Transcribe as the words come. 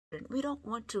We don't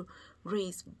want to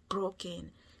raise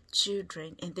broken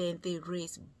children and then they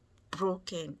raise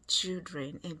broken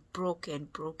children and broken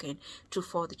to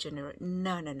fourth generation.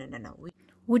 No.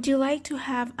 Would you like to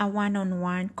have a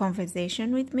one-on-one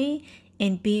conversation with me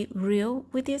and be real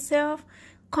with yourself?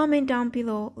 Comment down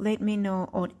below, let me know,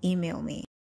 or email me.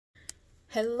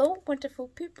 Hello wonderful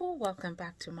people, welcome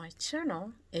back to my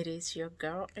channel. It is your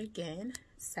girl again,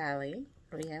 Sally,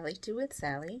 Reality with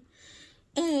Sally,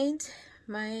 and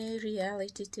my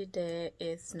reality today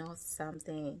is not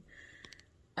something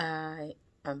I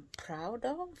am proud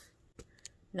of,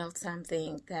 not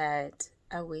something that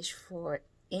I wish for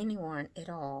anyone at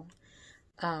all,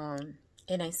 and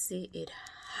I see it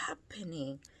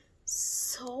happening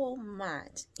so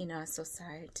much in our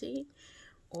society,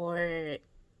 or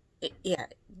yeah,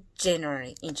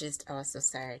 generally in just our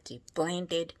society.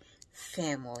 Blended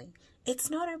family, it's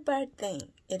not a bad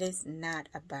thing. It is not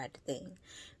a bad thing,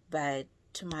 but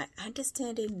to my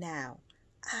understanding now,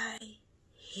 I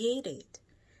hate it.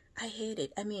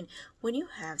 I mean, when you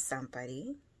have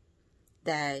somebody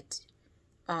that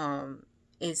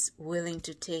is willing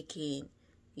to take in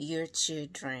your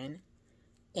children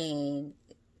and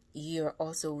you're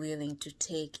also willing to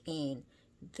take in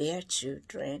their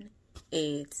children,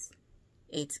 it's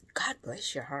God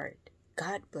bless your heart.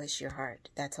 God bless your heart.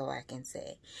 That's all I can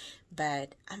say.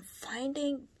 But I'm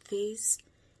finding this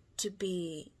to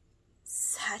be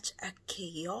such a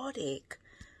chaotic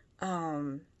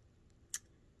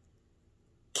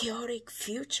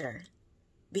future,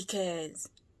 because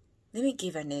let me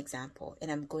give an example, and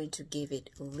I'm going to give it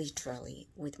literally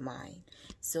with mine.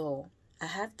 So I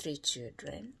have 3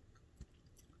 children.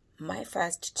 My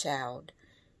first child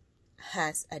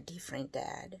has a different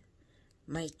dad.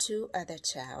 My 2 other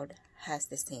child has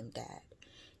the same dad.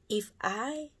 If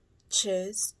I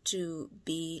chose to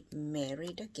be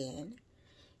married again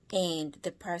and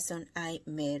the person I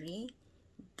marry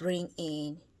bring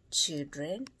in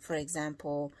children, for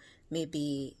example,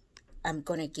 maybe I'm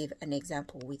going to give an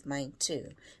example with mine too.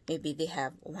 Maybe they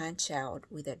have 1 child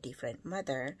with a different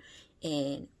mother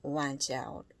and 1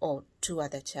 child or 2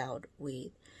 other child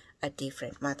with a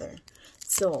different mother.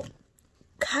 So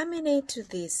coming into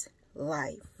this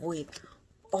life with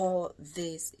all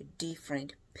these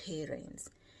different parents,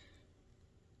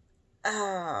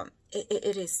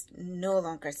 it is no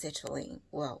longer settling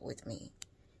well with me,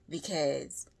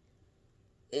 because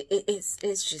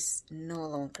it's just no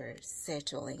longer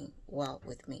settling well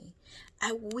with me.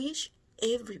 I wish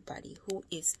everybody who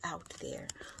is out there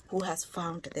who has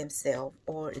found themselves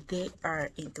or they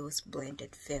are in those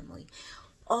blended family,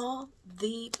 all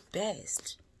the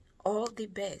best.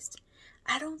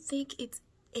 I don't think it's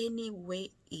any way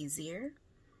easier,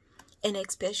 and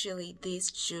especially these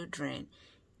children,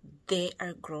 they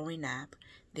are growing up,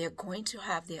 they're going to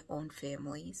have their own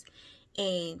families,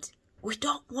 and we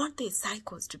don't want these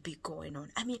cycles to be going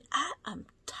on. I mean, I am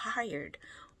tired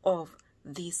of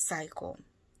this cycle.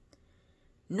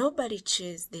 Nobody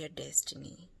chooses their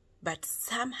destiny, but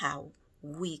somehow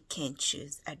we can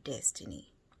choose a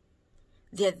destiny.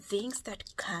 There are things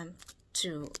that come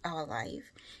to our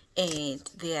life and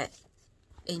they're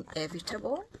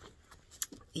inevitable.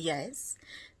 Yes,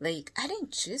 like I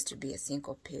didn't choose to be a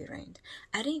single parent.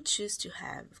 I didn't choose to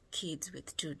have kids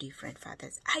with 2 different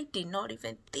fathers. I did not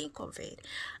even think of it.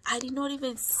 I did not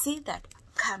even see that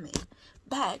coming.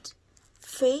 But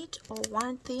fate or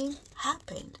one thing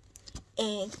happened,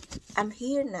 and I'm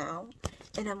here now,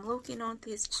 and I'm looking on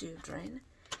these children,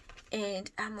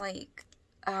 and I'm like,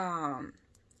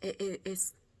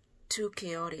 it's too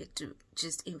chaotic to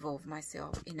just involve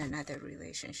myself in another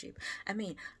relationship. I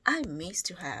mean, I miss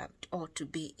to have or to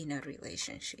be in a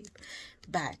relationship,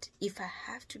 but if I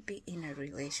have to be in a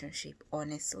relationship,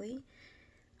 honestly,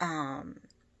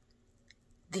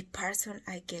 the person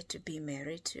I get to be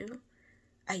married to,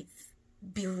 I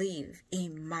believe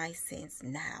in my sense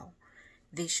now,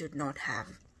 they should not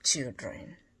have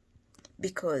children,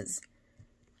 because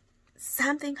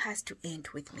something has to end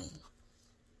with me.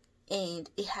 And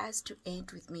it has to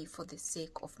end with me for the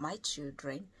sake of my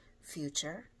children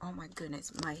future. Oh my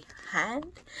goodness, my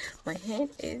hand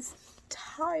is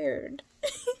tired.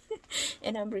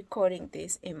 And I'm recording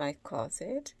this in my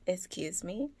closet. Excuse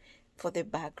me for the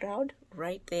background.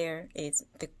 Right there is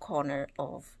the corner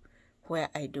of where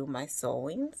I do my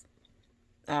sewings.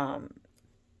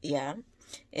 Yeah,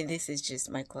 and this is just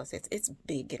my closet. It's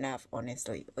big enough,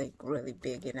 honestly, like really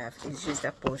big enough. It's just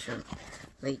a portion,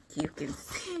 like you can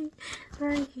see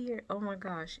right here, oh my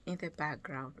gosh, in the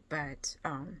background, but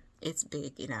it's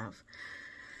big enough.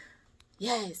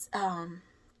 Yes,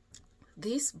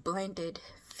 this blended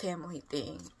family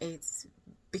thing, it's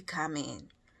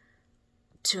becoming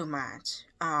too much.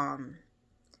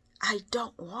 I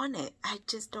don't want it. I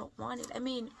just don't want it. I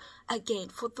mean, again,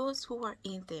 for those who are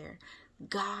in there,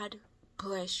 God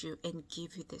bless you and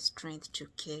give you the strength to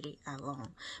carry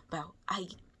along. But I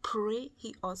pray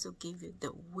He also give you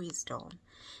the wisdom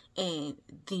and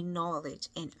the knowledge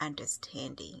and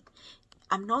understanding.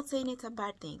 I'm not saying it's a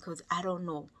bad thing because I don't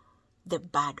know the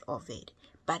bad of it,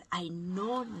 but I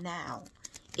know now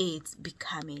it's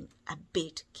becoming a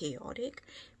bit chaotic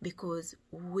because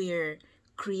we're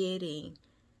creating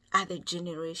other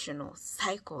generational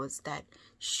cycles that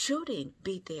shouldn't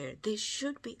be there. They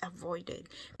should be avoided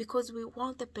because we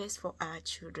want the best for our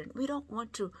children. We don't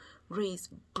want to raise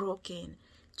broken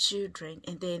children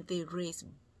and then they raise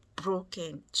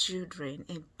broken children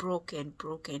and broken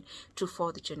to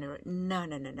for the generation.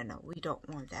 No. We don't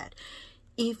want that.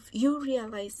 If you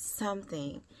realize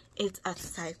something, it's a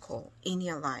cycle in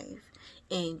your life,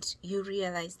 and you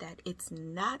realize that it's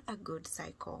not a good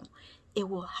cycle, it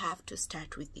will have to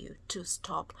start with you to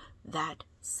stop that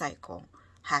cycle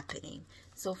happening.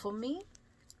 So for me,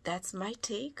 that's my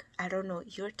take. I don't know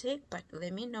your take, but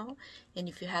let me know. And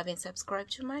if you haven't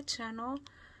subscribed to my channel,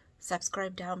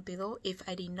 subscribe down below. If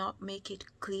I did not make it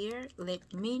clear,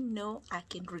 let me know. I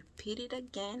can repeat it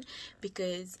again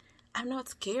because I'm not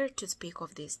scared to speak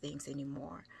of these things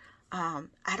anymore.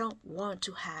 I don't want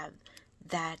to have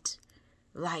that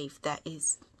life that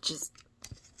is just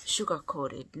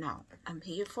sugar-coated. No, I'm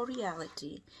here for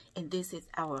reality, and this is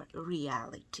our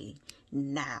reality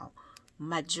now.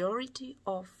 Majority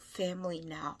of family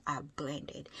now are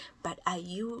blended, but are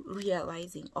you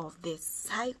realizing of this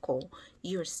cycle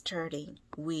you're starting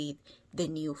with the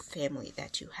new family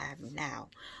that you have now?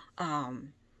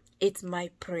 It's my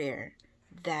prayer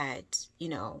that,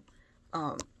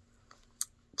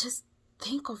 just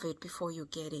think of it before you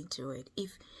get into it.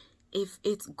 If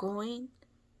it's going,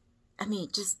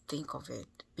 just think of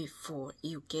it before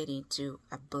you get into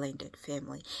a blended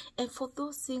family. And for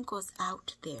those singles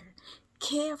out there,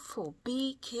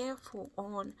 be careful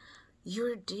on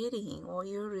your dating or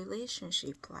your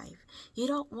relationship life. You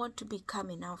don't want to be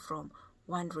coming out from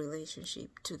one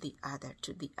relationship to the other,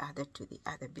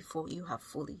 before you have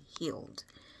fully healed.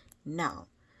 Now,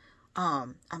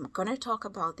 I'm gonna talk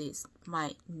about this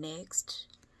my next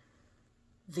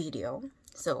video.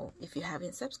 So if you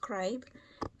haven't subscribed,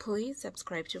 please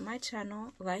subscribe to my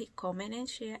channel, like, comment, and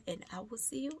share, and I will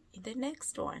see you in the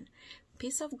next one.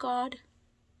 Peace of God.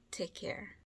 Take care.